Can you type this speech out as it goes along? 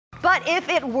But if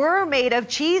it were made of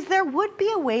cheese, there would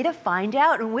be a way to find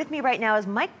out. And with me right now is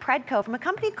Myke Predko from a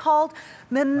company called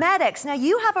Mimetics. Now,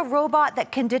 you have a robot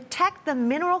that can detect the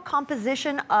mineral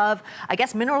composition of, I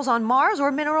guess, minerals on Mars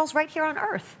or minerals right here on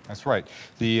Earth. That's right.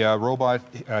 The robot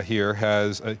here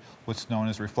has what's known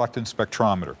as reflectance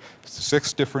spectrometer.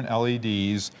 6 different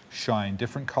LEDs shine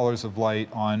different colors of light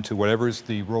onto whatever's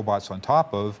the robot's on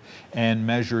top of and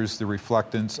measures the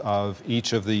reflectance of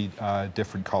each of the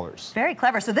different colors. Very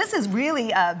clever. So this is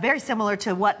really very similar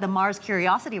to what the Mars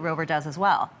Curiosity rover does as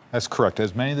well. That's correct. It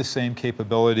has many of the same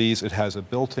capabilities. It has a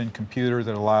built-in computer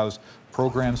that allows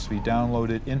programs to be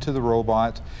downloaded into the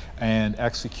robot and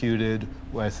executed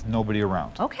with nobody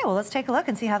around. Okay, well, let's take a look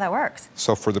and see how that works.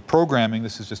 So for the programming,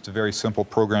 this is just a very simple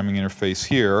programming interface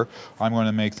here. I'm going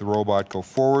to make the robot go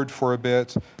forward for a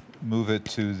bit, move it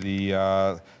to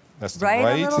the that's the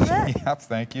right. A little bit? Yep,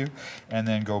 thank you. And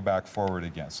then go back forward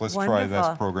again. So let's Wonderful. try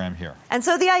this program here. And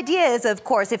so the idea is, of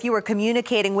course, if you were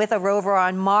communicating with a rover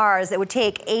on Mars, it would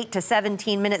take 8 to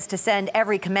 17 minutes to send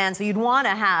every command. So you'd want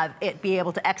to have it be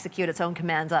able to execute its own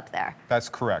commands up there. That's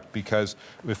correct, because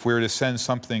if we were to send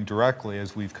something directly,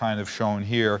 as we've kind of shown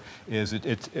here, is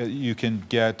you can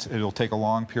get, it'll take a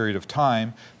long period of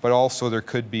time, but also there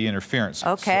could be interference.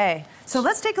 Okay. So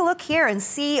let's take a look here and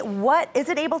see is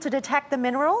it able to detect the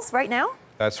minerals right now?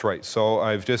 That's right. So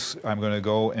I'm going to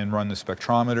go and run the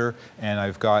spectrometer, and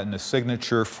I've gotten a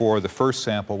signature for the first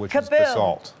sample, which is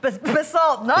basalt.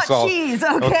 Basalt, not cheese.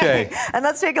 Okay. And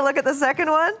let's take a look at the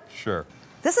second one. Sure.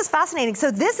 This is fascinating.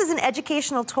 So this is an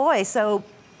educational toy. So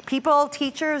people,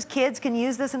 teachers, kids can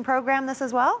use this and program this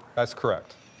as well? That's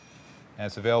correct. And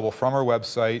it's available from our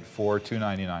website for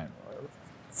 $2.99.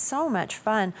 So much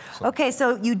fun. Okay,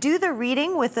 so you do the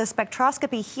reading with the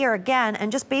spectroscopy here again,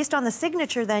 and just based on the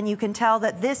signature then you can tell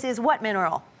that this is what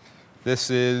mineral? This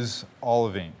is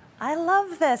olivine. I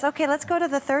love this. Okay, let's go to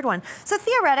the third one. So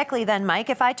theoretically then, Myke,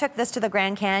 if I took this to the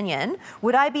Grand Canyon,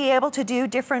 would I be able to do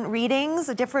different readings,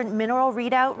 different mineral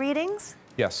readout readings?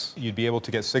 Yes, you'd be able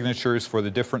to get signatures for the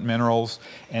different minerals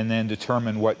and then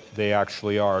determine what they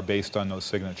actually are based on those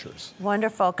signatures.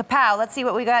 Wonderful. Kapow, let's see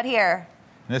what we got here.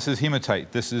 This is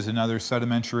hematite. This is another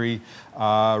sedimentary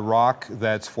rock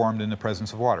that's formed in the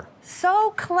presence of water.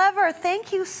 So clever.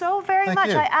 Thank you so very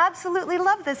much. You. I absolutely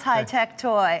love this high-tech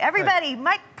toy. Everybody,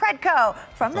 Myke Predko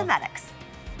from Mimetics.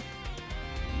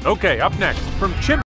 Okay, up next, from Chimp